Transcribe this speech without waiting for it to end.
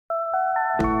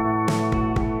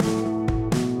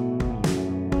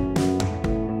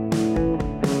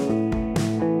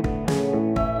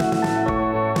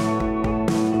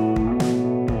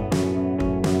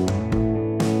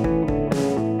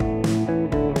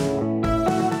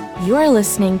You are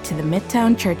listening to the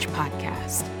Midtown Church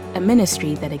Podcast, a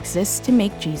ministry that exists to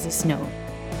make Jesus known.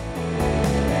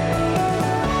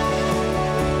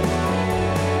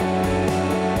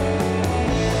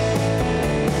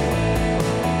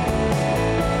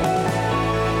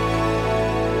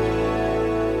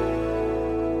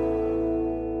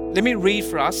 Let me read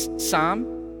for us Psalm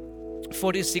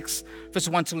 46, verse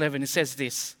 1 to 11. It says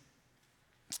this: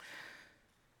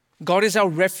 God is our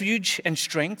refuge and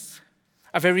strength,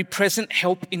 a very present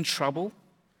help in trouble.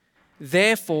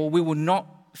 Therefore, we will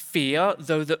not fear,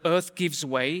 though the earth gives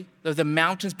way, though the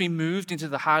mountains be moved into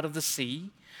the heart of the sea,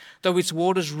 though its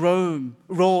waters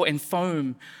roar and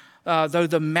foam, though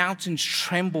the mountains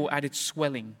tremble at its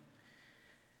swelling.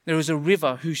 There is a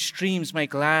river whose streams make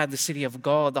glad the city of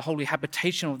God, the holy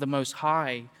habitation of the Most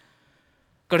High.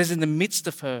 God is in the midst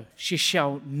of her. She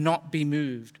shall not be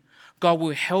moved. God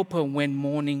will help her when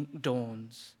morning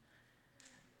dawns.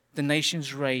 The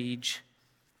nations rage,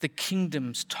 the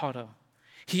kingdoms totter.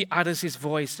 He utters his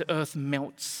voice, the earth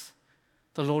melts.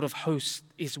 The Lord of hosts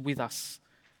is with us.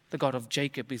 The God of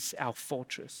Jacob is our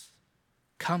fortress.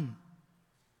 Come,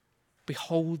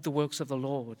 behold the works of the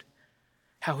Lord,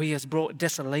 how he has brought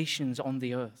desolations on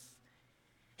the earth.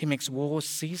 He makes wars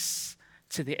cease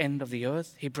to the end of the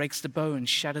earth. He breaks the bow and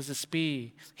shatters the spear.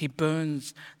 He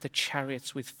burns the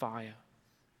chariots with fire.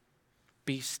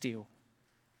 Be still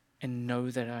and know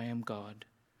that I am God.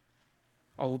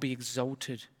 I will be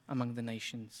exalted among the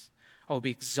nations. I will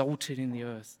be exalted in the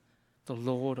earth. The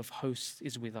Lord of hosts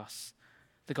is with us.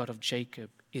 The God of Jacob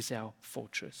is our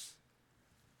fortress.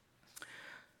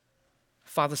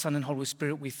 Father, Son, and Holy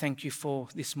Spirit, we thank you for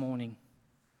this morning.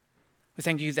 We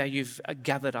thank you that you've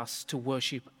gathered us to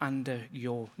worship under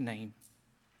your name.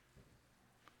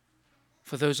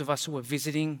 For those of us who are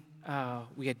visiting,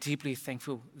 we are deeply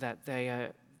thankful that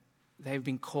they've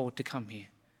been called to come here.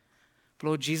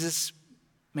 Lord Jesus,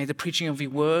 may the preaching of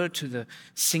your word, to the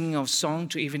singing of song,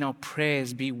 to even our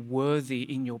prayers be worthy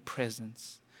in your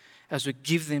presence as we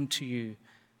give them to you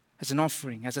as an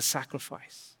offering, as a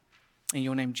sacrifice. In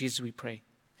your name, Jesus, we pray.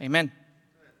 Amen.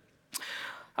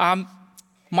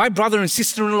 My brother and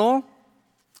sister-in-law,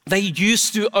 they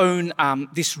used to own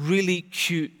this really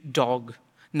cute dog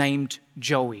named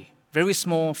Joey. Very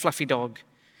small, fluffy dog.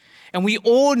 And we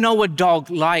all know a dog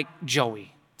like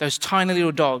Joey, those tiny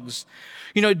little dogs.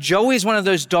 You know, Joey is one of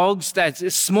those dogs that's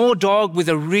a small dog with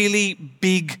a really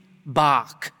big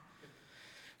bark.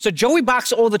 So Joey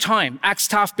barks all the time, acts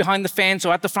tough behind the fence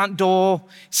or at the front door,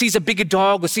 sees a bigger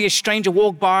dog or see a stranger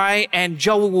walk by, and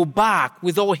Joey will bark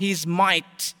with all his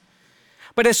might.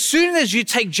 But as soon as you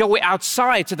take Joey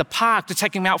outside to the park to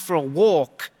take him out for a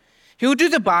walk, he'll do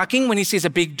the barking when he sees a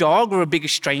big dog or a bigger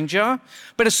stranger.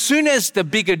 But as soon as the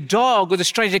bigger dog or the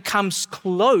stranger comes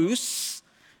close,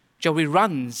 Joey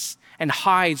runs and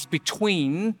hides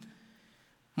between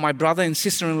my brother and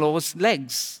sister-in-law's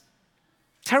legs,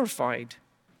 terrified.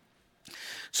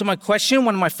 So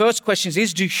one of my first questions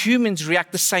is, do humans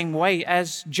react the same way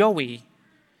as Joey?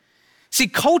 See,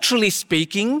 culturally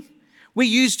speaking, we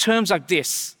use terms like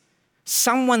this: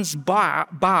 someone's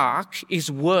bark is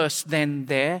worse than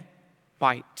their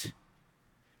bite.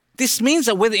 This means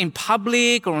that whether in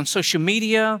public or on social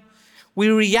media, we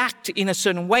react in a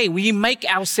certain way. We make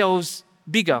ourselves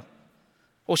bigger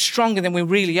or stronger than we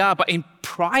really are, but in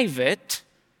private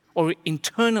or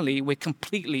internally, we're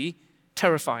completely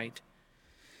terrified.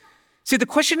 See, the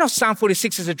question of Psalm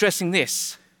 46 is addressing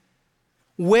this.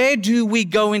 Where do we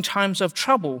go in times of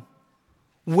trouble?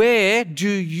 Where do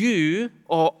you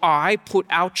or I put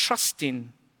our trust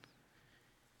in?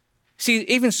 See,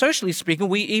 even socially speaking,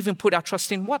 we even put our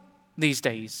trust in what these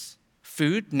days?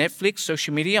 Food, Netflix,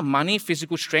 social media, money,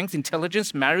 physical strength,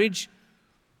 intelligence, marriage,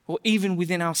 or even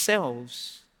within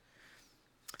ourselves.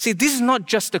 See, this is not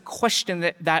just a question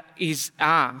that is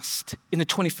asked in the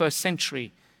 21st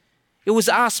century. It was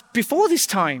asked before this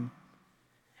time.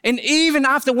 And even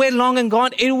after we're long and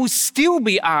gone, it will still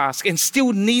be asked and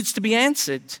still needs to be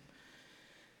answered.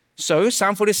 So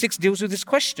Psalm 46 deals with this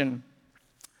question.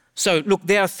 So look,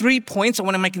 there are 3 points I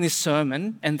want to make in this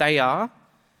sermon, and they are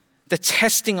the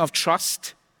testing of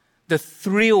trust, the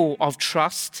thrill of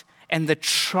trust, and the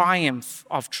triumph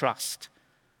of trust.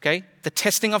 Okay? The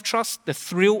testing of trust, the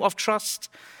thrill of trust,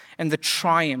 and the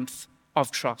triumph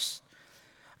of trust.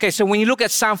 Okay, so when you look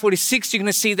at Psalm 46, you're going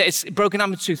to see that it's broken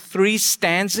up into 3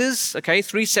 stanzas, okay,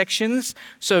 3 sections.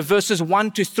 So verses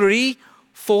 1 to 3,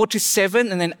 4 to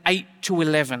 7, and then 8 to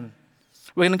 11.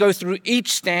 We're going to go through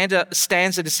each stanza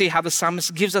to see how the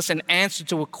psalmist gives us an answer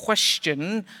to a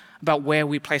question about where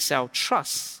we place our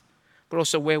trust, but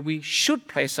also where we should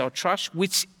place our trust,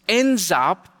 which ends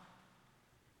up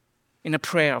in a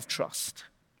prayer of trust.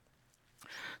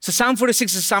 So Psalm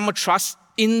 46 is a psalm of trust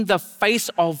in the face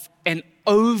of an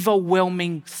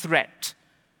overwhelming threat.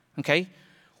 Okay?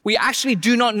 We actually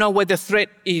do not know where the threat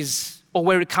is or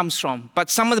where it comes from. But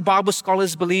some of the Bible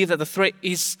scholars believe that the threat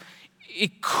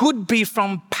it could be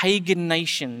from pagan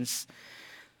nations.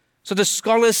 So the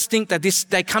scholars think that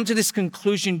they come to this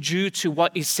conclusion due to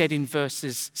what is said in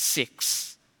verses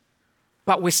 6.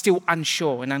 But we're still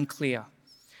unsure and unclear.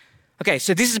 Okay,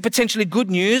 so this is potentially good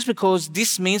news because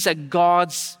this means that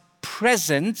God's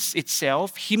presence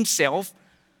itself, himself,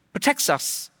 protects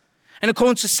us. And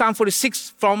according to Psalm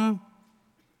 46,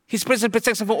 his presence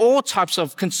protects us from all types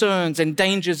of concerns and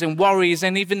dangers and worries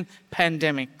and even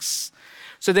pandemics.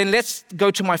 So then let's go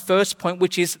to my first point,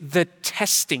 which is the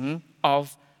testing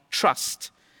of trust.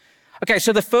 Okay,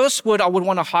 so the first word I would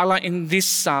want to highlight in this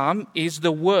psalm is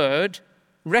the word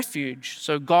refuge.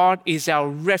 So God is our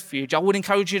refuge. I would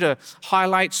encourage you to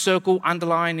highlight, circle,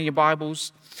 underline in your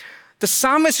Bibles. The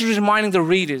psalmist is reminding the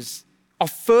readers of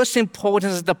first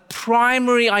importance, the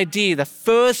primary idea, the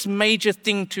first major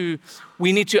thing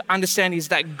we need to understand is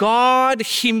that God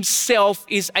himself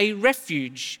is a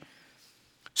refuge.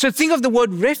 So think of the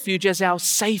word refuge as our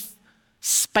safe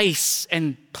space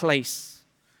and place.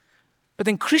 But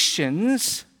then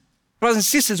Christians, brothers and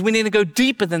sisters, we need to go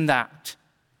deeper than that.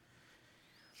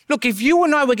 Look, if you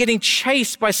and I were getting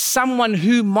chased by someone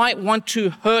who might want to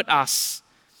hurt us,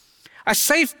 a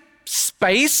safe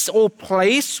space or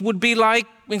place would be like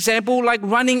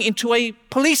running into a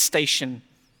police station.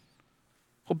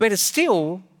 Or better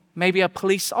still, maybe a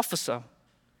police officer.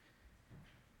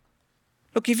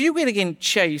 Look, if you were getting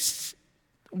chased,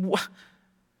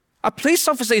 a police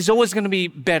officer is always going to be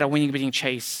better when you're being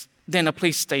chased than a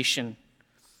police station.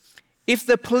 If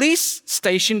the police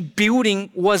station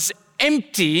building was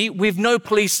empty with no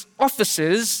police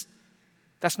officers,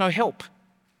 that's no help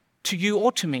to you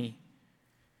or to me.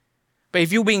 But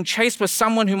if you're being chased by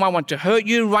someone who might want to hurt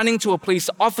you, running to a police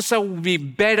officer will be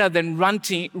better than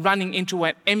running into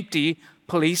an empty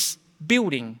police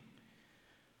building.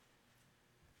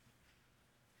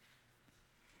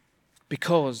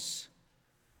 Because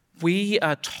we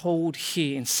are told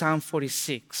here in Psalm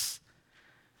 46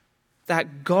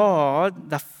 that God,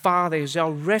 the Father, is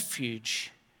our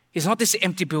refuge. He's not this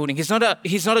empty building. He's not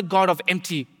a God of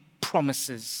empty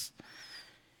promises.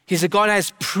 He's a God that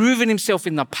has proven himself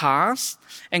in the past,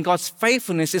 and God's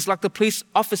faithfulness is like the police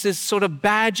officer's sort of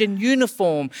badge and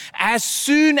uniform. As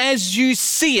soon as you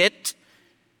see it,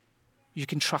 you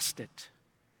can trust it.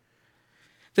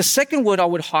 The second word I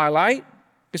would highlight,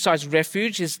 besides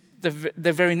refuge, is the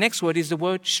very next word is the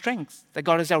word strength. That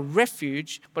God is our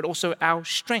refuge, but also our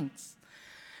strength.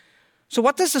 So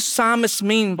what does the psalmist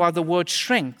mean by the word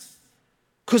strength?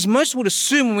 Because most would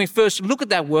assume when we first look at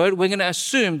that word, we're going to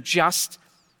assume just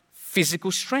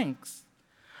physical strength.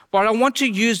 But I want to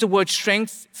use the word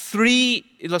strength three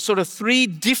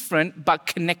different but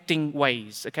connecting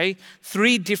ways, okay?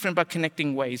 3 different but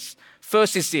connecting ways.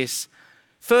 First is this.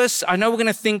 First, I know we're going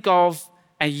to think of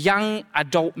a young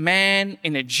adult man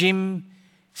in a gym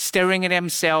staring at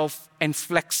himself and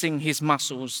flexing his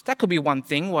muscles. That could be one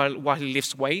thing while he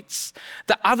lifts weights.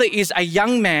 The other is a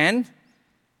young man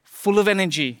full of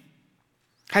energy,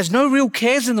 has no real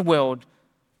cares in the world.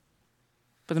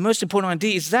 But the most important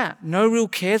idea is that, no real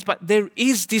cares, but there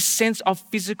is this sense of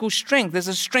physical strength. There's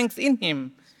a strength in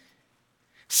him.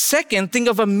 Second, think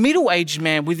of a middle-aged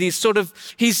man with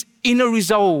his inner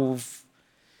resolve.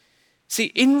 See,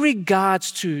 in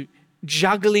regards to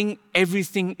juggling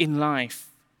everything in life,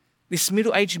 this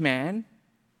middle-aged man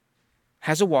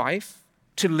has a wife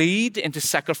to lead and to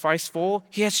sacrifice for.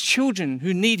 He has children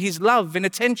who need his love and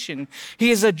attention. He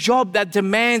has a job that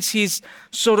demands his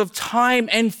time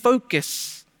and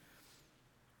focus.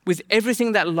 With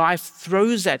everything that life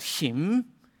throws at him,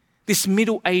 this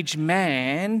middle-aged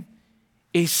man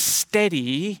is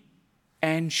steady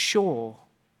and sure.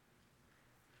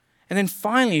 And then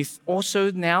finally,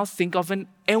 also now think of an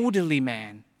elderly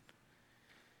man.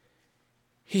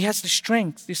 He has the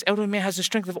strength. This elderly man has the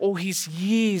strength of all his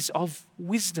years of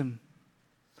wisdom.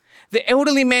 The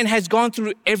elderly man has gone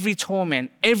through every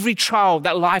torment, every trial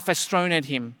that life has thrown at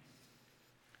him.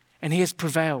 And he has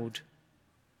prevailed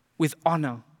with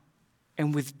honor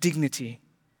and with dignity.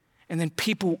 And then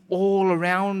people all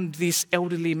around this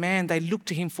elderly man, they look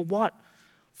to him for what?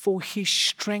 For his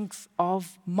strength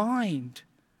of mind.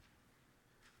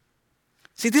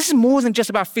 See, this is more than just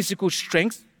about physical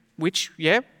strength, which,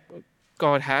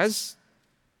 God has.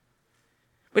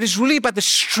 But it's really about the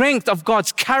strength of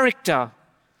God's character.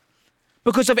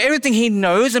 Because of everything he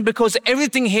knows and because of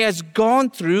everything he has gone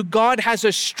through, God has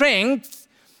a strength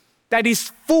that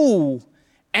is full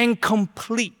and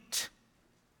complete.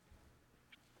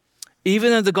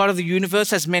 Even though the God of the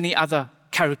universe has many other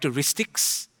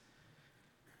characteristics,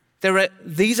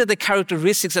 these are the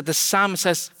characteristics that the psalmist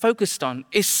has focused on,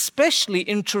 especially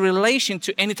into relation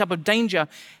to any type of danger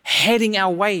heading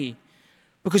our way,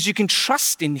 because you can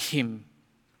trust in him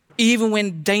even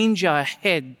when danger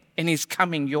ahead and is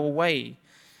coming your way.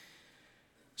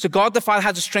 So God the Father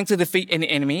has the strength to defeat any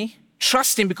enemy.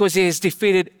 Trust him because he has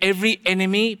defeated every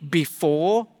enemy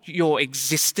before your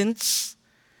existence,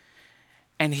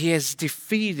 and he has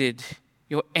defeated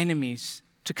your enemies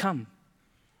to come.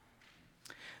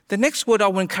 The next word I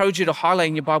will encourage you to highlight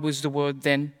in your Bible is the word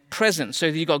then present. So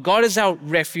you've got God as our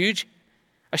refuge,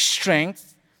 a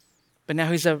strength, but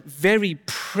now he's a very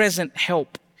present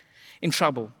help in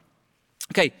trouble.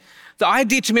 Okay, the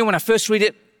idea to me when I first read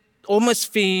it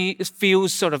almost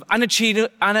feels sort of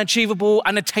unachievable,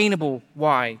 unattainable.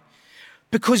 Why?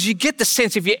 Because you get the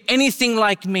sense, if you're anything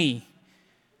like me,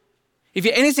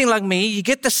 you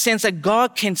get the sense that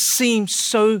God can seem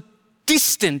so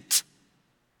distant.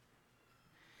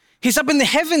 He's up in the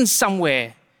heavens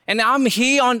somewhere, and I'm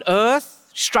here on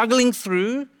earth struggling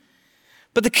through.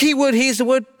 But the key word here is the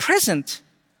word present.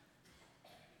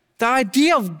 The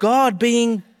idea of God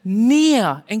being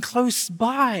near and close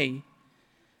by.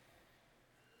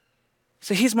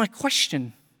 So here's my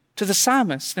question to the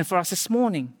psalmist and for us this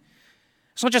morning.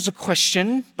 It's not just a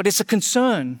question, but it's a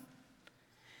concern.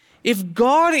 If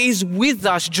God is with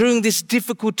us during this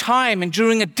difficult time and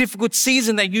during a difficult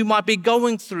season that you might be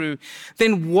going through,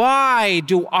 then why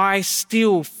do I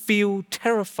still feel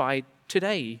terrified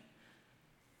today?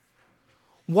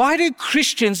 Why do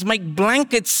Christians make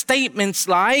blanket statements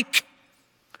like,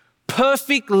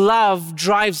 perfect love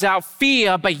drives out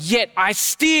fear, but yet I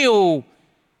still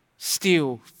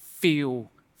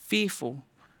feel fearful?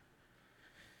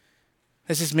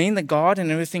 Does this mean that God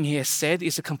and everything he has said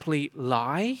is a complete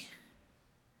lie?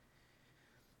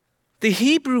 The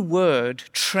Hebrew word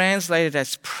translated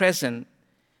as present,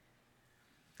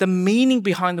 the meaning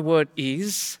behind the word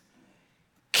is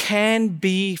can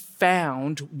be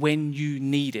found when you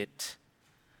need it.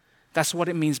 That's what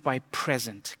it means by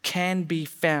present. Can be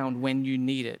found when you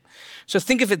need it. So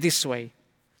think of it this way.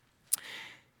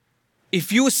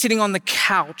 If you were sitting on the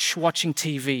couch watching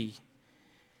TV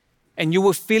and you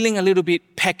were feeling a little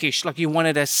bit peckish, like you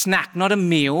wanted a snack, not a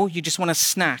meal, you just want a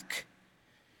snack,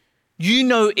 you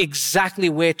know exactly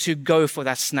where to go for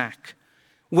that snack,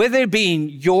 whether it be in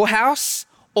your house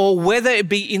or whether it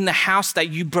be in the house that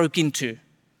you broke into.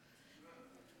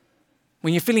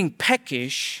 When you're feeling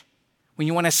peckish, when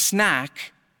you want a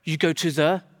snack, you go to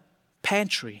the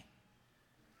pantry.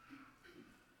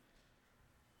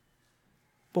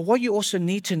 But what you also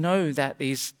need to know that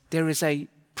is there is a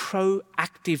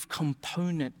proactive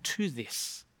component to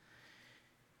this.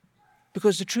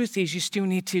 Because the truth is you still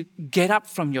need to get up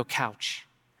from your couch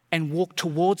and walk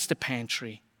towards the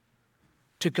pantry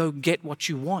to go get what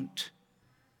you want.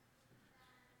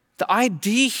 The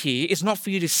idea here is not for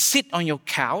you to sit on your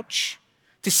couch,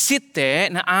 to sit there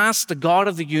and ask the God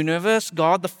of the universe,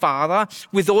 God the Father,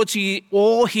 with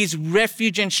all his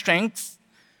refuge and strength,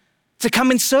 to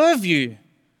come and serve you.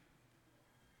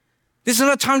 This is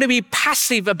not a time to be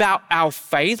passive about our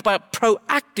faith, but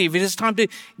proactive. It is time to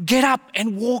get up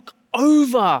and walk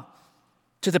over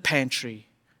to the pantry.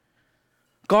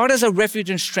 God as a refuge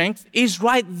and strength is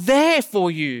right there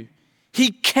for you.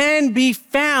 He can be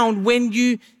found when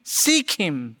you seek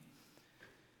him.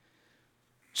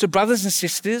 So brothers and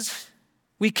sisters,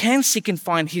 we can seek and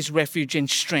find his refuge and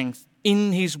strength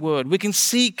in his word. We can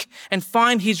seek and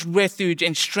find his refuge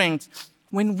and strength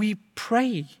when we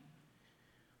pray.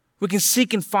 We can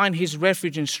seek and find his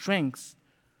refuge and strength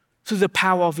through the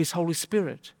power of his Holy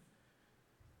Spirit.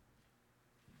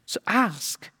 So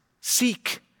ask,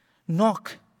 seek,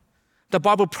 knock. The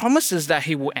Bible promises that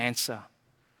he will answer.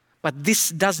 But this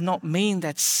does not mean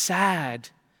that sad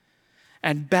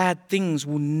and bad things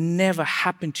will never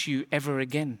happen to you ever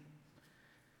again.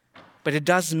 But it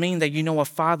does mean that you know a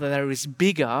Father that is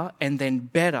bigger and then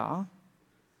better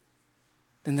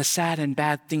than the sad and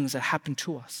bad things that happen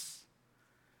to us.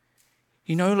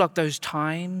 You know, like those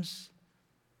times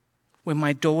when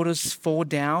my daughters fall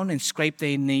down and scrape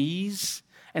their knees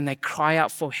and they cry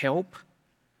out for help.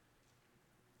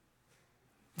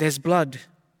 There's blood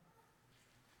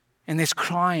and there's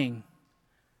crying.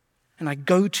 And I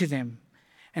go to them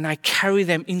and I carry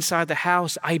them inside the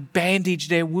house. I bandage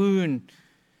their wound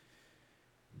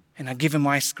and I give them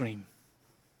ice cream.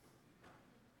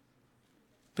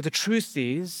 But the truth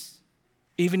is,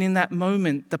 even in that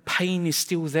moment, the pain is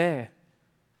still there.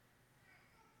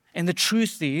 And the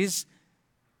truth is,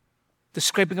 the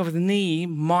scraping of the knee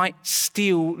might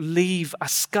still leave a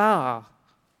scar.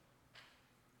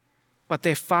 but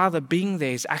their Father being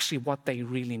there is actually what they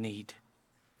really need.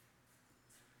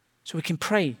 So we can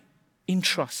pray in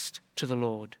trust to the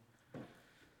Lord.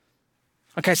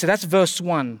 Okay, so that's verse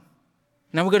 1.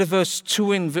 Now we go to verse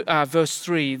 2 and verse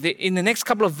 3. In the next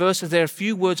couple of verses, there are a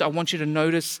few words I want you to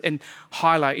notice and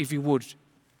highlight if you would.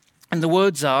 And the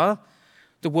words are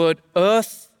the word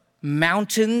earth,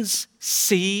 mountains,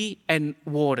 sea, and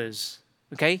waters.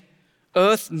 Okay?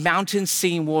 Earth, mountains,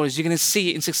 sea, and waters. You're going to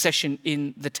see it in succession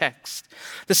in the text.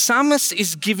 The psalmist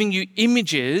is giving you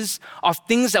images of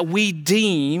things that we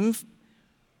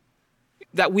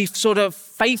sort of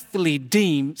faithfully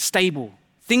deem stable.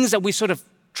 Things that we sort of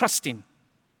trust in.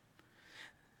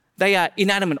 They are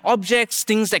inanimate objects,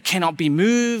 things that cannot be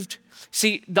moved.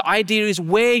 See, the idea is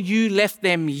where you left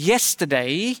them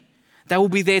yesterday, they will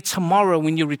be there tomorrow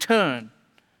when you return.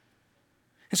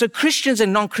 And so Christians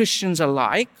and non-Christians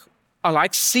alike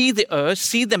see the earth,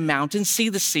 see the mountains, see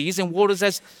the seas and waters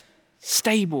as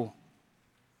stable,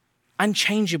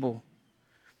 unchangeable.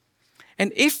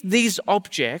 And if these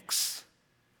objects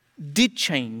did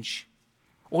change,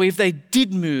 or if they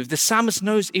did move, the psalmist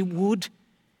knows it would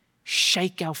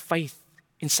shake our faith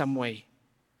in some way.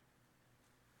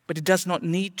 But it does not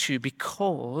need to,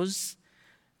 because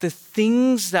the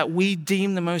things that we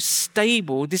deem the most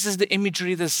stable, this is the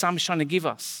imagery that the psalmist is trying to give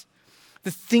us.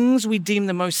 The things we deem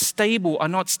the most stable are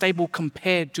not stable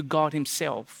compared to God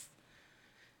himself.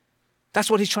 That's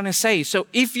what he's trying to say. So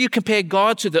if you compare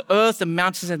God to the earth, the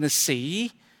mountains, and the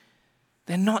sea,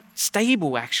 they're not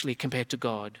stable actually compared to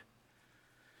God.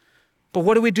 But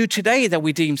what do we do today that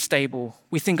we deem stable?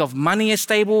 We think of money as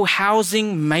stable,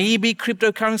 housing, maybe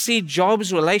cryptocurrency,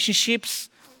 jobs, relationships.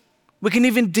 We can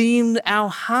even deem our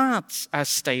hearts as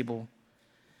stable.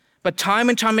 But time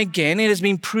and time again, it has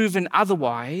been proven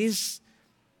otherwise.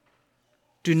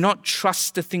 Do not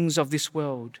trust the things of this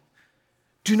world.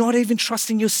 Do not even trust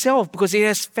in yourself, because it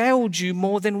has failed you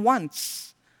more than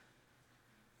once.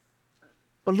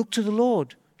 But look to the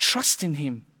Lord. Trust in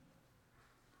him.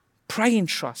 Pray in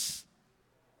trust.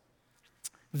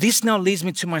 This now leads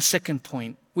me to my second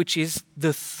point, which is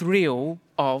the thrill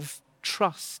of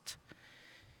trust.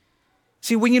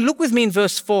 See, when you look with me in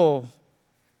verse 4,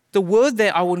 the word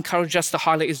there I would encourage us to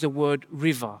highlight is the word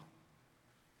river.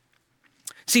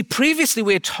 See, previously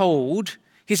we're told,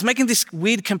 he's making this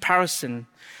weird comparison.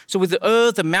 So with the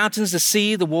earth, the mountains, the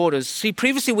sea, the waters. See,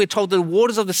 previously we're told the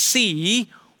waters of the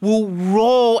sea will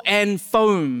roar and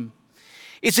foam.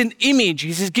 It's an image.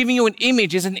 He's giving you an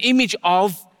image. It's an image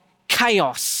of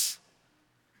chaos.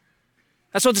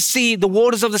 That's what the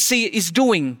waters of the sea is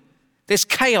doing. There's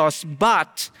chaos,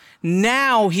 but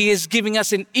now he is giving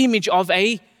us an image of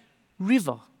a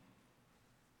river.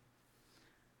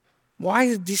 Why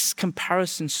is this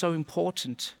comparison so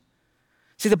important?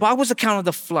 See, the Bible's account of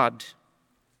the flood.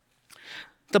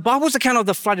 The Bible's account of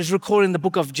the flood is recorded in the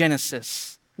book of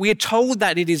Genesis. We are told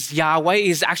that it is Yahweh, it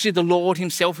is actually the Lord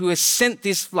himself who has sent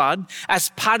this flood as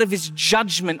part of his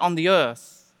judgment on the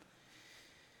earth.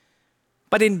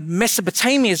 But in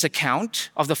Mesopotamia's account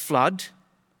of the flood,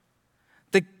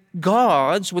 the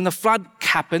gods, when the flood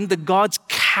happened, the gods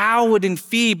cowered in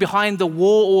fear behind the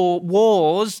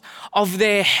walls of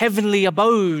their heavenly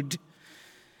abode.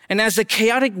 And as the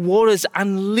chaotic waters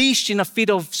unleashed in a fit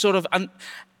of sort of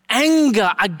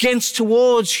anger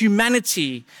towards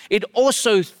humanity, it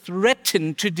also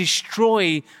threatened to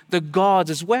destroy the gods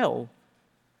as well.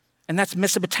 And that's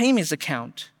Mesopotamia's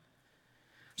account.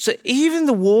 So even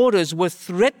the waters were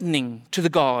threatening to the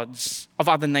gods of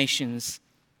other nations,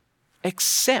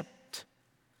 except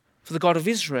for the God of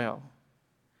Israel.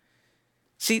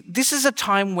 See, this is a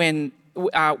time when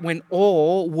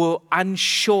all were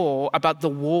unsure about the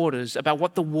waters, about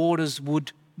what the waters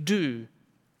would do.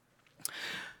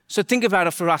 So think about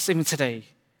it for us even today.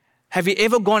 Have you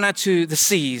ever gone out to the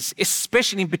seas,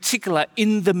 especially in particular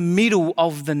in the middle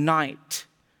of the night?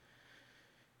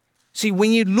 See,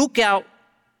 when you look out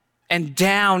and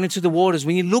down into the waters,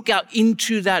 when you look out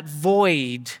into that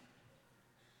void,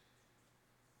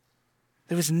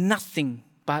 there is nothing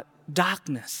but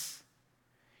darkness.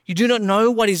 You do not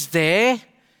know what is there,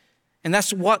 and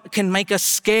that's what can make us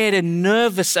scared and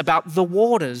nervous about the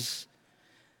waters.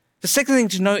 The second thing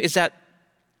to note is that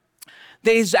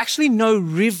there is actually no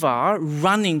river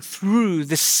running through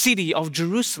the city of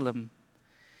Jerusalem.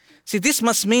 See, this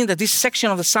must mean that this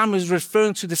section of the psalm is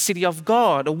referring to the city of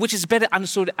God, or which is better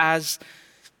understood as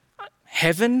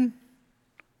heaven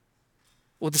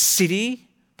or the city.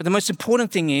 But the most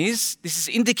important thing is, this is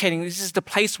indicating this is the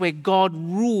place where God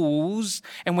rules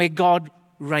and where God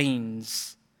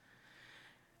reigns.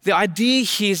 The idea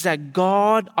here is that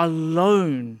God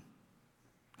alone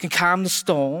can calm the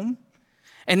storm,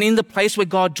 And in the place where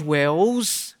God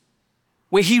dwells,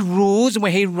 where he rules and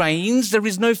where he reigns, there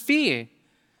is no fear.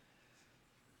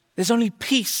 There's only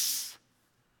peace,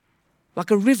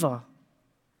 like a river.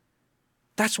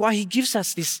 That's why he gives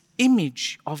us this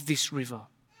image of this river.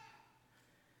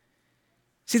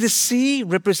 See, the sea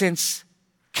represents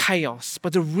chaos,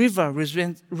 but the river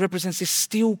represents this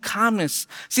still calmness.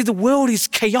 See, the world is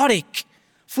chaotic,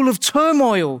 full of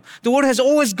turmoil. The world has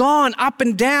always gone up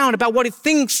and down about what it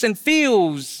thinks and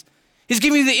feels. He's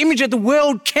giving you the image that the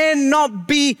world cannot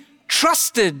be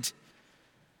trusted.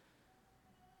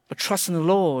 But trust in the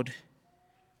Lord.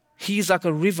 He is like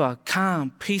a river,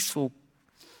 calm, peaceful,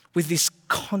 with this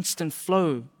constant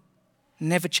flow,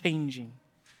 never changing.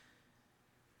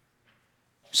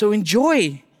 So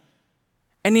enjoy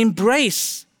and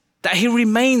embrace that he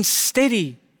remains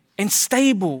steady and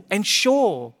stable and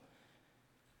sure.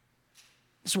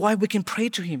 That's why we can pray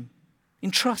to him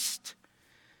in trust.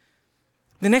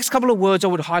 The next couple of words I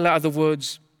would highlight are the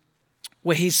words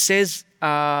where he says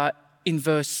in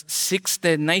verse 6,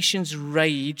 the nations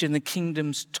rage and the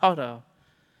kingdoms totter.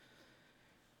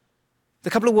 The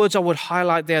couple of words I would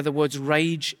highlight there are the words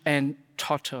rage and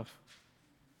totter.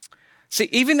 See,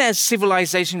 even as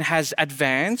civilization has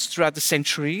advanced throughout the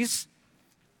centuries,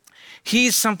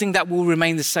 here's something that will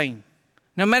remain the same.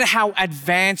 No matter how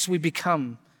advanced we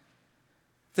become,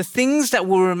 the things that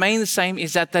will remain the same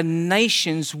is that the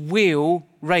nations will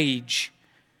rage.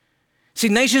 See,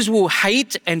 nations will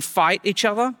hate and fight each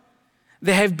other.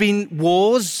 There have been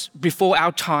wars before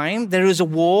our time. There is a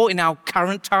war in our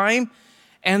current time.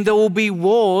 And there will be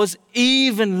wars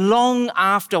even long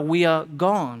after we are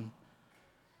gone.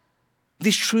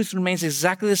 This truth remains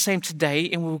exactly the same today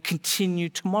and will continue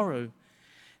tomorrow.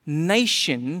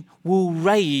 Nation will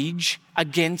rage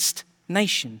against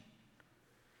nation.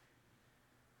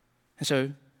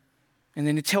 And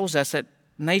then it tells us that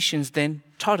nations then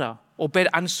totter, or better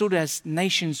understood as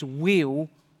nations will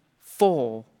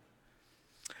fall.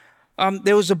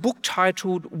 There was a book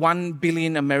titled 1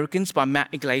 Billion Americans by Matt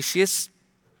Yglesias.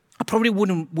 I probably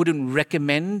wouldn't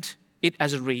recommend it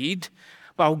as a read,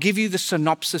 but I'll give you the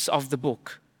synopsis of the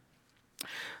book.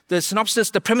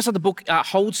 The premise of the book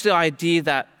holds the idea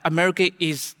that America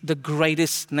is the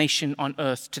greatest nation on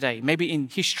earth today, maybe in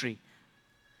history.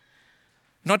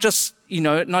 Not just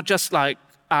like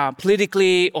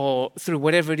politically or through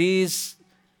whatever it is,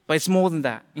 but it's more than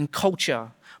that, in culture.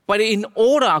 But in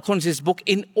order, according to this book,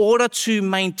 in order to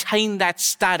maintain that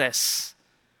status,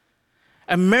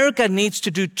 America needs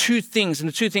to do two things, and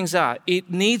the two things are, it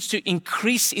needs to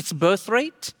increase its birth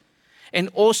rate and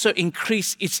also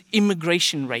increase its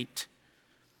immigration rate.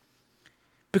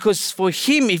 Because for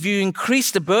him, if you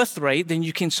increase the birth rate, then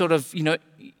you can sort of,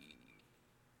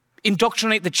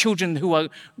 indoctrinate the children who are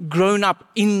grown up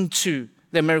into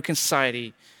the American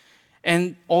society.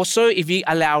 And also, if you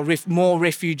allow more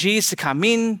refugees to come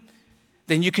in,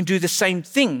 then you can do the same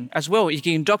thing as well. You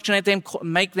can indoctrinate them,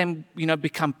 make them,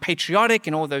 become patriotic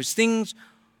and all those things,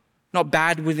 not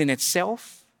bad within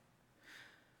itself.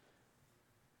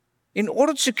 In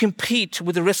order to compete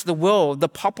with the rest of the world, the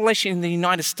population in the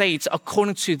United States,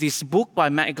 according to this book by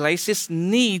Matt Yglesias,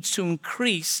 needs to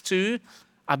increase to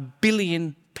 1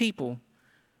 billion people.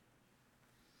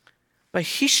 But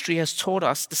history has taught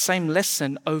us the same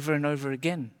lesson over and over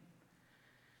again.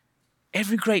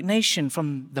 Every great nation,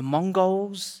 from the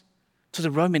Mongols to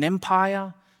the Roman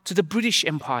Empire to the British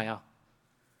Empire,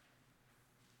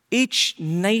 each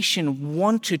nation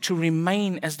wanted to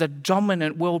remain as the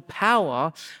dominant world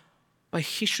power, but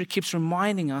history keeps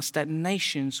reminding us that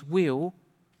nations will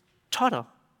totter.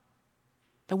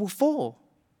 They will fall.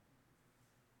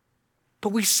 But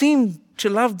we seem to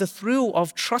love the thrill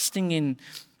of trusting in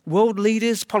world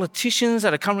leaders, politicians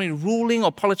that are currently ruling,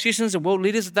 or politicians and world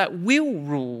leaders that will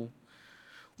rule.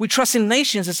 We trust in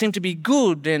nations that seem to be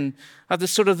good and are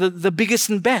the biggest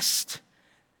and best.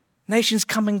 Nations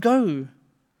come and go.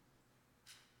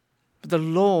 But the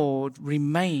Lord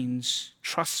remains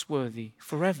trustworthy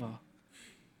forever.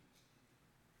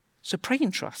 So pray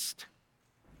and trust.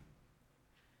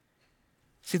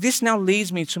 See, this now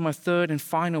leads me to my third and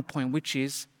final point, which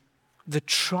is the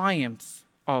triumph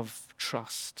of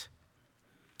trust.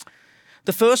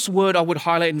 The first word I would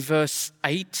highlight in verse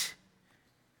 8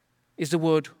 is the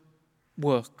word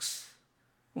works.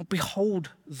 Well, behold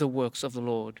the works of the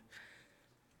Lord.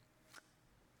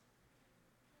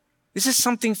 This is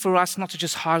something for us not to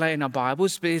just highlight in our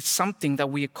Bibles, but it's something that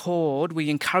we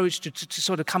encourage to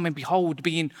sort of come and behold, to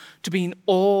be in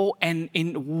awe and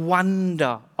in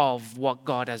wonder of what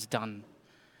God has done.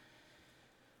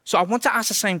 So I want to ask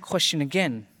the same question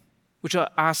again, which I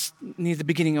asked near the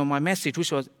beginning of my message,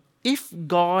 which was, if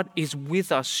God is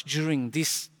with us during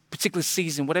this particular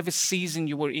season, whatever season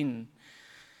you were in,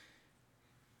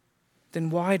 then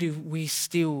why do we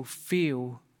still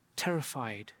feel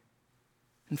terrified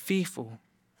and fearful?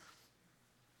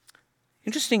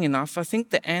 Interesting enough, I think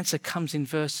the answer comes in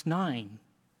verse 9.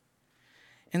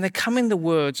 And they come in the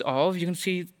words of, you can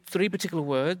see 3 particular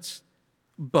words,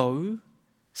 bow,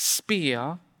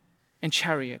 spear, and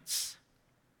chariots.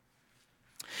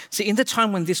 See, in the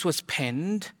time when this was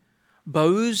penned,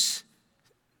 bows,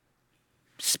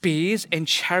 spears, and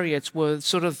chariots were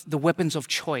sort of the weapons of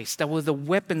choice. They were the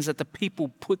weapons that the people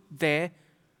put their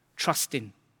trust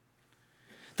in.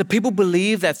 The people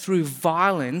believed that through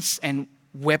violence and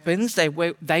weapons, they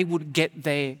would get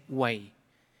their way.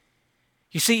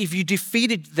 You see, if you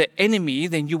defeated the enemy,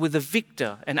 then you were the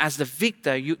victor. And as the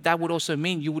victor, that would also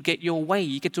mean you would get your way.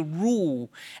 You get to rule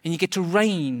and you get to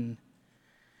reign.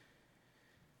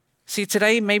 See,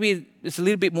 today maybe it's a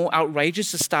little bit more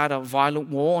outrageous to start a violent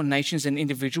war on nations and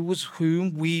individuals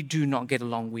whom we do not get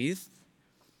along with.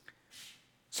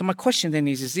 So my question then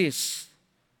is this: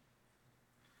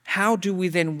 how do we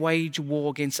then wage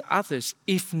war against others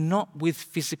if not with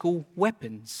physical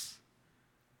weapons?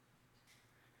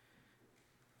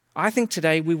 I think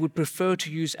today we would prefer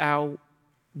to use our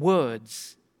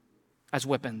words as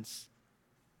weapons.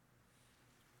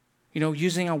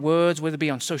 Using our words, whether it be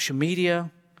on social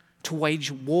media, to wage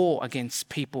war against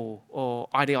people or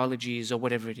ideologies or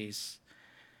whatever it is.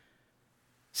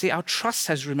 See, our trust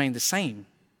has remained the same.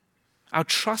 Our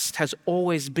trust has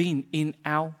always been in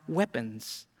our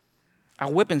weapons. Our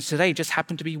weapons today just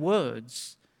happen to be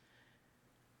words.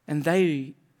 And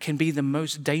they can be the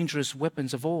most dangerous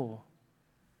weapons of all.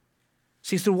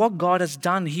 See, through what God has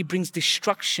done, He brings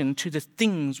destruction to the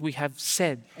things we have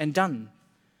said and done.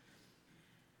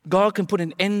 God can put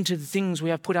an end to the things we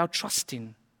have put our trust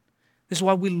in. This is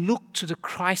why we look to the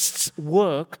Christ's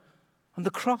work on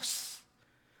the cross.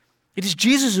 It is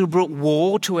Jesus who brought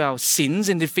war to our sins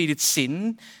and defeated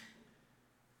sin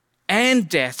and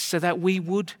death so that we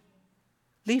would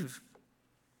live.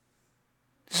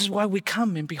 This is why we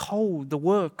come and behold the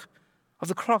work of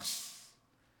the cross.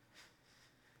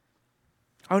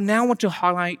 I now want to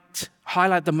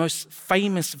highlight the most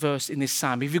famous verse in this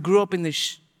psalm. If you grew up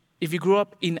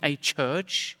in a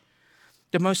church,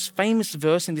 the most famous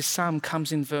verse in this psalm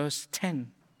comes in verse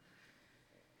 10.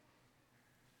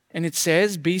 And it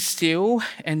says, "Be still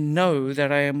and know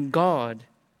that I am God."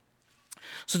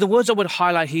 So the words I would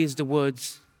highlight here is the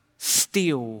words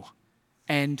still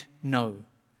and know.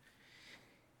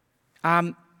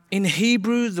 In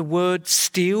Hebrew, the word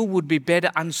still would be better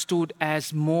understood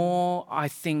as more, I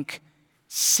think,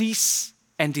 cease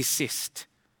and desist.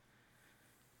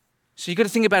 So you've got to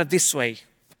think about it this way.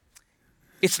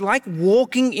 It's like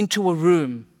walking into a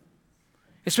room,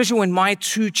 especially when my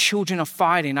 2 children are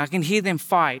fighting. I can hear them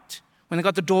fight when they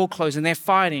got the door closed and they're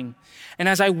fighting. And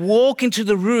as I walk into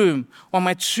the room while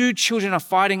my 2 children are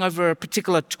fighting over a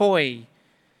particular toy,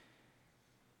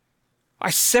 I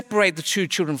separate the 2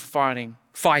 children from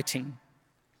fighting.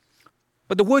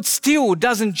 But the word still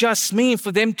doesn't just mean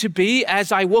for them to be,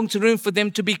 as I walk into the room, for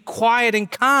them to be quiet and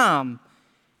calm.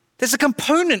 There's a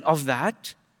component of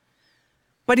that.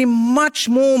 But it much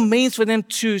more means for them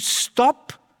to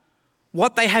stop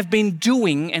what they have been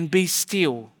doing and be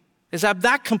still. There's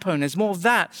that component, there's more of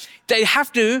that. They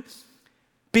have to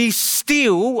be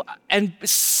still and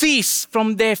cease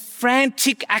from their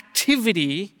frantic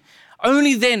activity.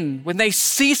 Only then, when they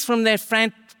cease from their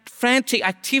frantic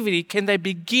activity, can they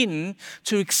begin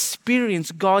to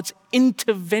experience God's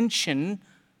intervention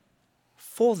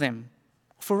for them,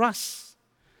 for us.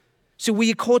 So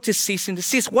we are called to cease and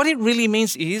desist. What it really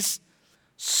means is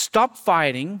stop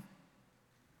fighting,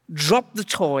 drop the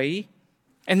toy,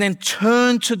 and then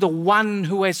turn to the one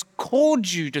who has called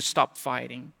you to stop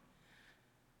fighting.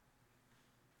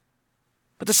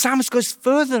 But the psalmist goes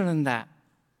further than that.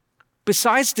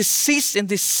 Besides the cease and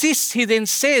desist, he then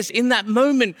says, in that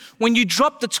moment when you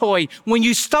drop the toy, when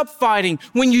you stop fighting,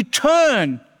 when you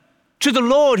turn to the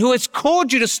Lord who has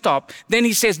called you to stop, then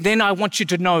he says, then I want you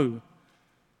to know.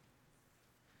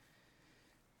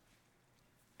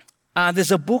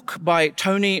 There's a book by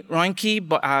Tony Reinke,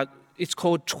 but it's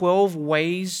called 12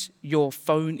 Ways Your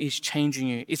Phone is Changing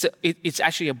You. It's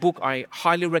actually a book I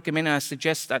highly recommend, and I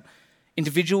suggest that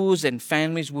individuals and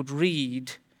families would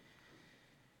read.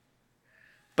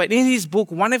 But in his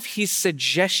book, one of his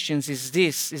suggestions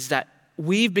is that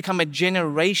we've become a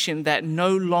generation that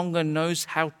no longer knows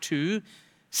how to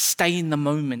stay in the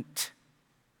moment.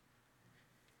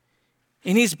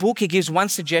 In his book, he gives one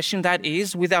suggestion, that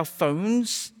is, with our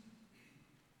phones,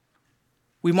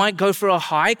 We might go for a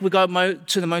hike. We go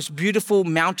to the most beautiful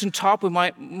mountaintop. We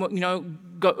might,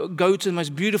 go to the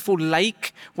most beautiful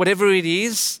lake, whatever it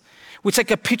is. We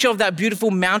take a picture of that beautiful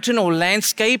mountain or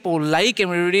landscape or lake and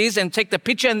wherever it is and take the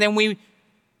picture and then we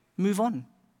move on.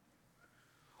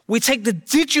 We take the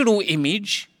digital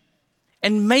image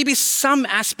and maybe some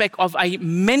aspect of a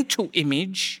mental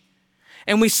image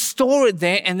and we store it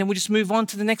there and then we just move on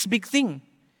to the next big thing.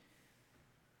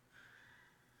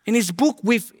 In his book,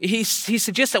 he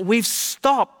suggests that we've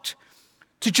stopped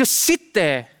to just sit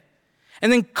there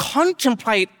and then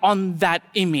contemplate on that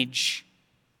image.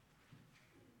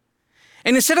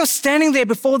 And instead of standing there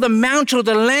before the mountain or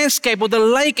the landscape or the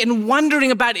lake and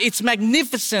wondering about its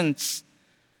magnificence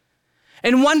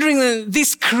and wondering that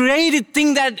this created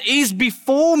thing that is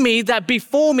before me,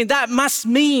 that must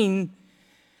mean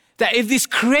that if this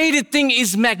created thing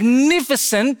is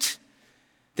magnificent,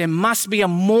 there must be a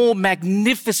more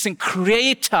magnificent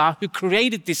creator who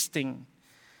created this thing.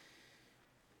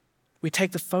 We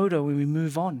take the photo and we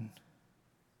move on.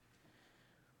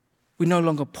 We no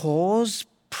longer pause,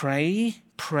 pray,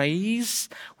 praise.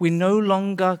 We no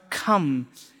longer come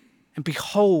and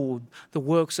behold the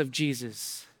works of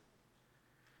Jesus.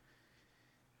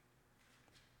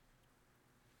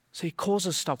 So he calls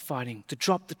us to stop fighting, to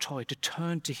drop the toy, to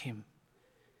turn to him.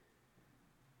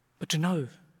 But to know,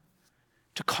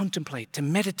 to contemplate, to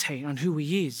meditate on who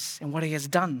he is and what he has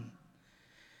done.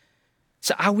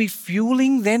 So are we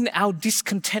fueling then our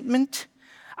discontentment?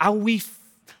 Are we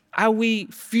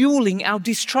fueling our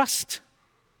distrust?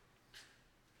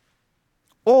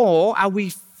 Or are we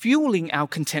fueling our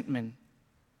contentment?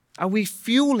 Are we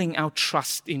fueling our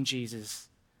trust in Jesus?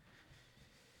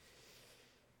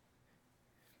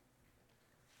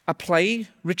 A play,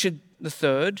 Richard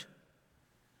III,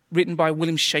 written by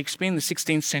William Shakespeare in the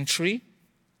 16th century.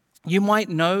 You might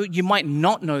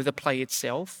not know the play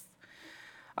itself,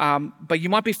 but you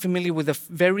might be familiar with the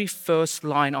very first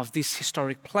line of this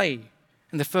historic play.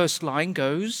 And the first line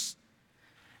goes,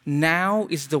 "Now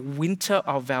is the winter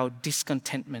of our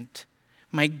discontentment,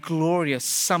 made glorious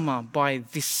summer by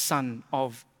this son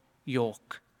of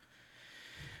York."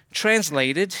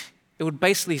 Translated, it would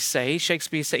basically say,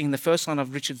 Shakespeare said in the first line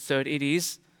of Richard III, it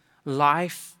is,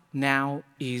 life now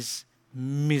is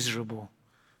miserable,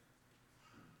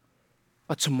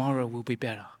 but tomorrow will be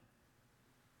better.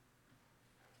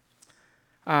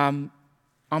 I'm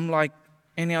like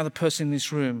any other person in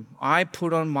this room. I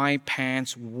put on my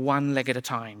pants one leg at a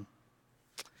time.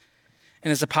 And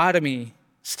there's a part of me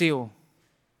that still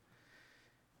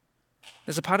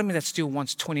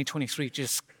wants 2023 to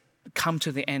just come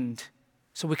to the end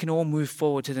so we can all move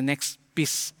forward to the next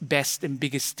best and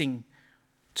biggest thing,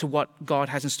 to what God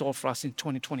has in store for us in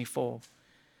 2024.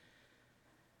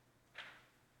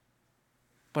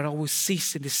 But I will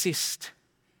cease and desist.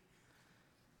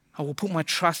 I will put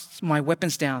my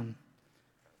weapons down,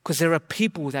 because there are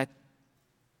people that,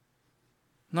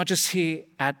 not just here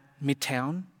at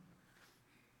Midtown,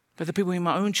 but the people in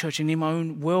my own church and in my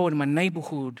own world, in my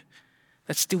neighborhood,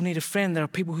 that still need a friend. There are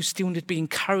people who still need to be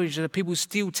encouraged. There are people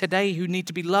still today who need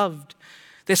to be loved.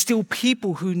 There's still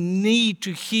people who need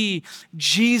to hear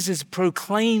Jesus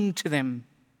proclaimed to them.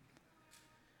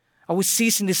 I will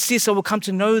cease and desist. I will come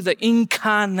to know the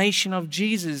incarnation of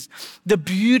Jesus, the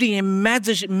beauty and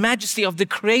majesty of the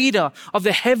Creator of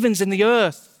the heavens and the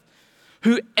earth,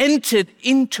 who entered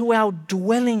into our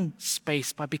dwelling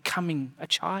space by becoming a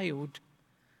child.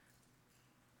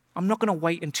 I'm not going to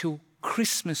wait until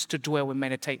Christmas to dwell and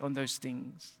meditate on those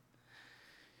things.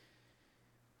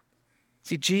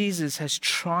 See, Jesus has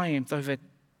triumphed over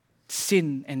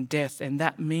sin and death, and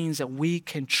that means that we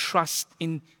can trust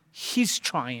in his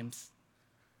triumph,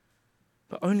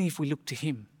 but only if we look to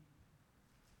him.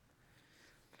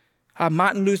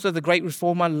 Martin Luther, the great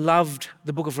reformer, loved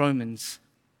the book of Romans,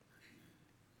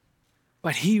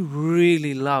 but he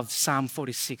really loved Psalm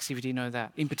 46, if you didn't know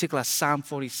that. In particular, Psalm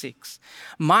 46.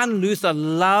 Martin Luther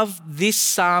loved this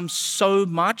psalm so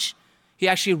much, he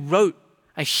actually wrote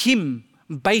a hymn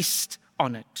based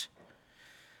on it.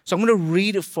 So I'm going to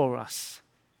read it for us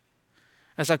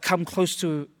as I come close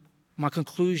to my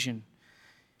conclusion.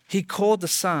 He called the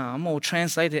psalm, or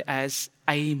translated it as,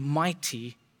 a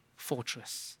mighty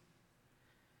fortress.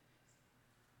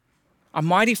 A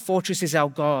mighty fortress is our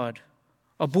God,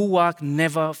 a bulwark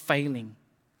never failing,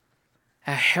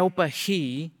 a helper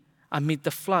he amid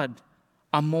the flood,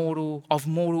 of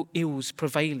mortal ills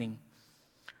prevailing.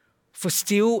 For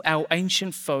still our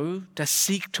ancient foe does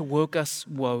seek to work us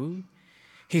woe.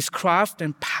 His craft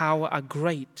and power are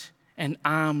great, and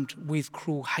armed with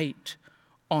cruel hate.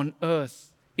 On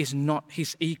earth is not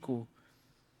his equal.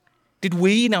 Did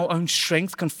we in our own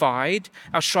strength confide,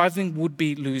 our striving would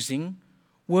be losing?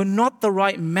 Were not the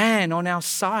right man on our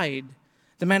side,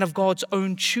 the man of God's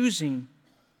own choosing?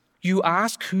 You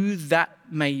ask who that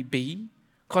may be?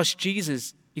 Christ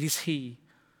Jesus, it is he.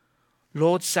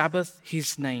 Lord Sabbath,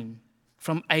 his name,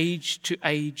 from age to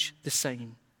age the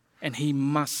same, and he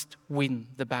must win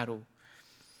the battle.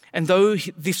 And though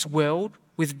this world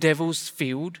with devils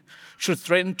filled should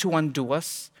threaten to undo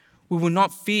us, we will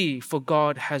not fear, for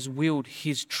God has willed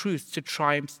his truth to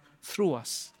triumph through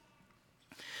us.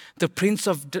 The prince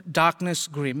of darkness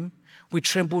grim, we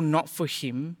tremble not for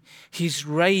him. His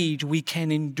rage we can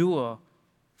endure,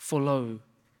 for lo,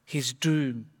 his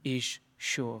doom is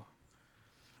sure.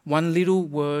 One little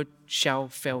word shall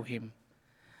fell him.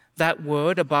 That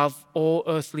word above all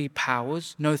earthly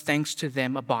powers, no thanks to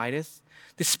them abideth.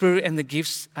 The Spirit and the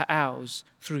gifts are ours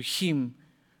through him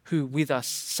who with us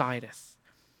sideth.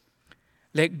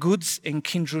 Let goods and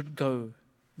kindred go,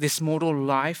 this mortal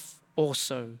life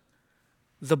also.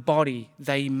 The body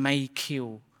they may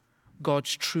kill,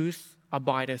 God's truth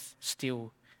abideth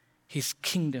still. His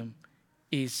kingdom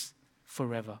is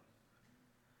forever.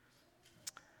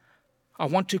 I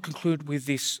want to conclude with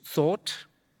this thought,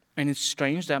 and it's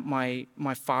strange that my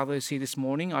father is here this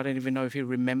morning. I don't even know if he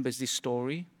remembers this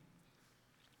story.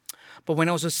 But when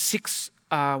I was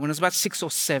about 6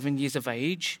 or 7 years of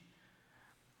age,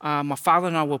 my father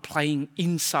and I were playing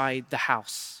inside the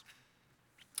house.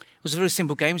 It was a very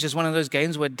simple game. It was just one of those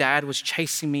games where Dad was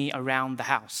chasing me around the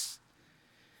house.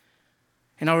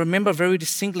 And I remember very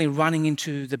distinctly running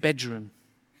into the bedroom.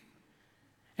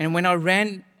 And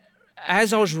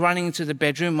as I was running into the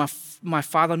bedroom, my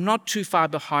father, not too far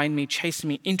behind me, chasing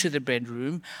me into the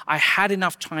bedroom. I had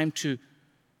enough time to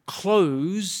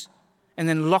close and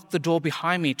then lock the door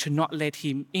behind me to not let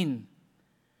him in.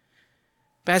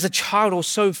 But as a child, I was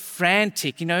so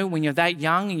frantic. When you're that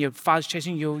young and your father's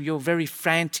chasing you, you're very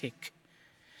frantic.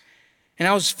 And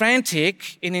I was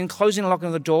frantic in closing and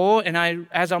locking the door, and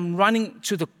as I'm running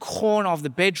to the corner of the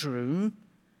bedroom,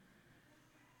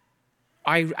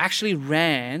 I actually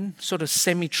ran, sort of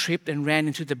semi-tripped, and ran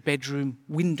into the bedroom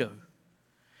window.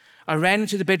 I ran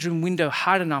into the bedroom window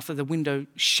hard enough that the window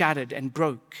shattered and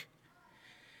broke.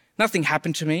 Nothing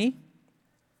happened to me,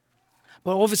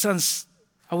 but all of a sudden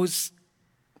I was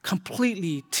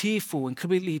completely tearful and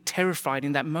completely terrified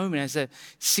in that moment as a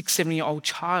 6-7-year-old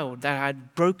child that I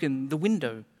had broken the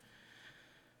window.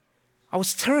 I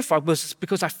was terrified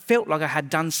because I felt like I had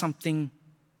done something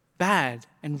bad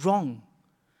and wrong.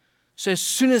 So as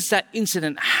soon as that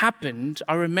incident happened,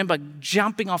 I remember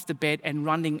jumping off the bed and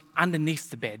running underneath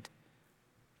the bed,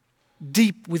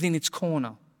 deep within its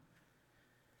corner.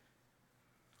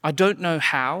 I don't know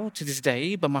how to this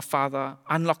day, but my father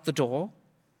unlocked the door,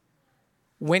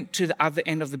 went to the other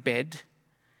end of the bed.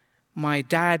 My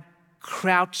dad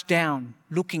crouched down,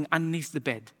 looking underneath the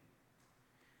bed,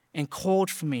 and called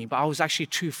for me, but I was actually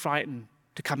too frightened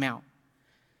to come out.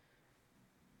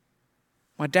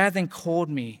 My dad then called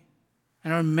me,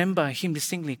 and I remember him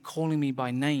distinctly calling me by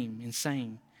name and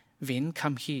saying, "Vin,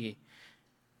 come here.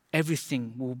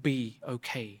 Everything will be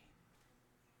okay."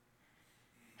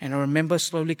 And I remember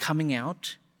slowly coming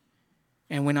out,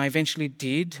 and when I eventually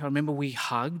did, I remember we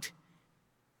hugged.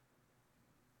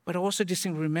 But I also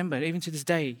distinctly remember, even to this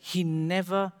day, he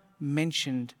never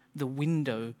mentioned the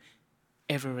window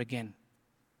ever again.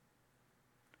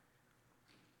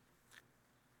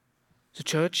 So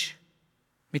church,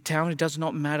 Midtown, it does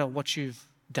not matter what you've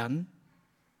done.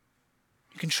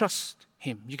 You can trust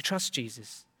him. You can trust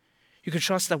Jesus. You can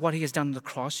trust that what he has done on the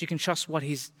cross. You can trust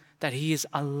that he is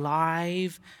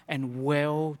alive and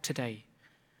well today.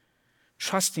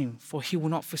 Trust him, for he will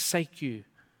not forsake you,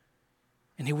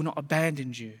 and he will not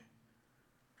abandon you.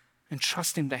 And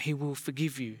trust him that he will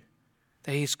forgive you,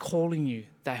 that he is calling you,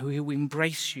 that he will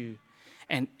embrace you.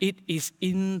 And it is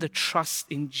in the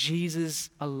trust in Jesus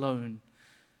alone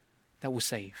that will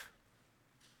save.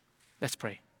 Let's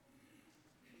pray.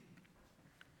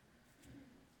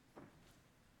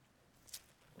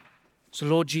 So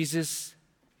Lord Jesus,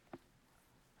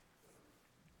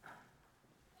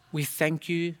 we thank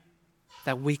you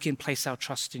that we can place our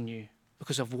trust in you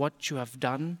because of what you have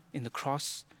done in the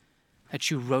cross, that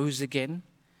you rose again,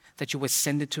 that you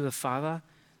ascended to the Father,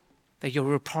 that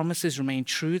your promises remain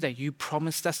true, that you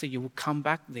promised us that you will come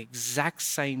back the exact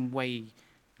same way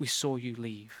we saw you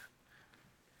leave.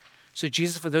 So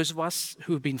Jesus, for those of us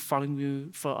who have been following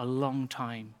you for a long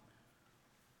time,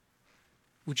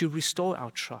 would you restore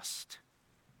our trust?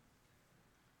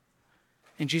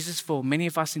 And Jesus, for many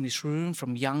of us in this room,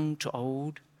 from young to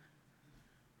old,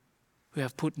 who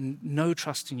have put no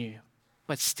trust in you,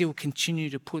 but still continue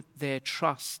to put their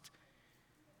trust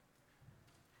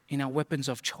in our weapons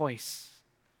of choice.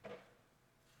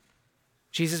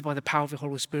 Jesus, by the power of the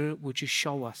Holy Spirit, would you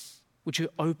show us? Would you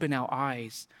open our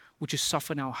eyes? Would you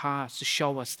soften our hearts to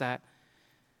show us that,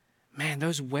 man,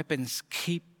 those weapons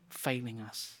keep failing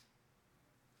us.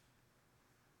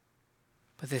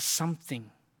 But there's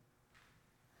someone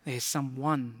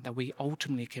that we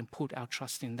ultimately can put our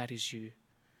trust in, that is you.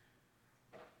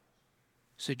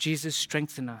 So Jesus,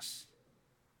 strengthen us,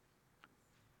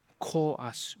 call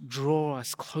us, draw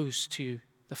us close to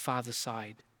the Father's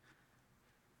side.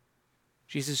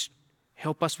 Jesus,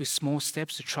 help us with small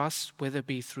steps to trust, whether it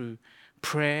be through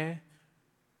prayer,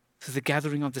 through the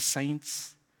gathering of the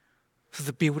saints, through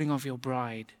the building of your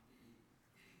bride.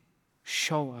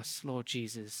 Show us, Lord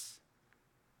Jesus,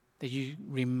 that you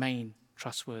remain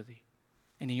trustworthy.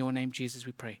 And in your name, Jesus,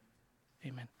 we pray.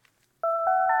 Amen.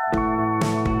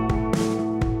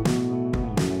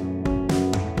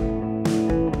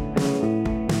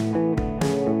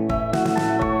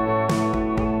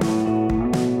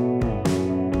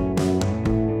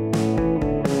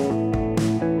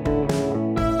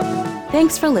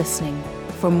 Thanks for listening.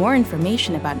 For more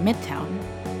information about Midtown,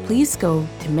 please go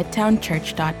to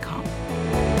midtownchurch.com.